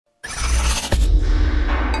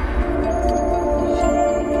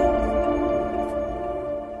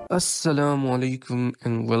Assalamu alaikum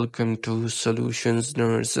and welcome to Solutions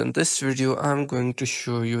Nerds. In this video, I'm going to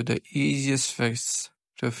show you the easiest fix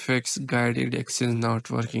to fix guided access not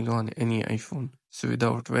working on any iPhone. So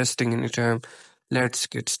without wasting any time, let's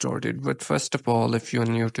get started. But first of all, if you're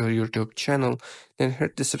new to our YouTube channel, then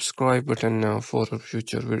hit the subscribe button now for our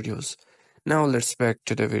future videos. Now let's back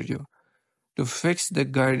to the video. To fix the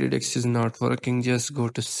guided access not working, just go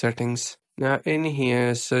to settings. Now in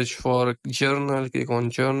here, search for journal, click on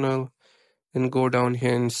journal and go down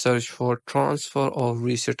here and search for transfer or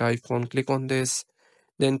reset iPhone. Click on this,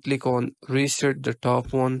 then click on reset the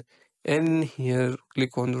top one. And here,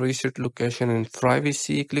 click on reset location and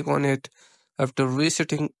privacy. Click on it. After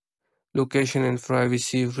resetting location and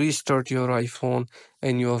privacy, restart your iPhone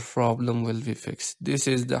and your problem will be fixed. This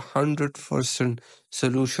is the 100%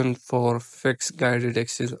 solution for fix guided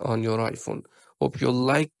access on your iPhone. Hope you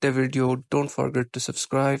liked the video. Don't forget to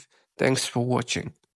subscribe. Thanks for watching.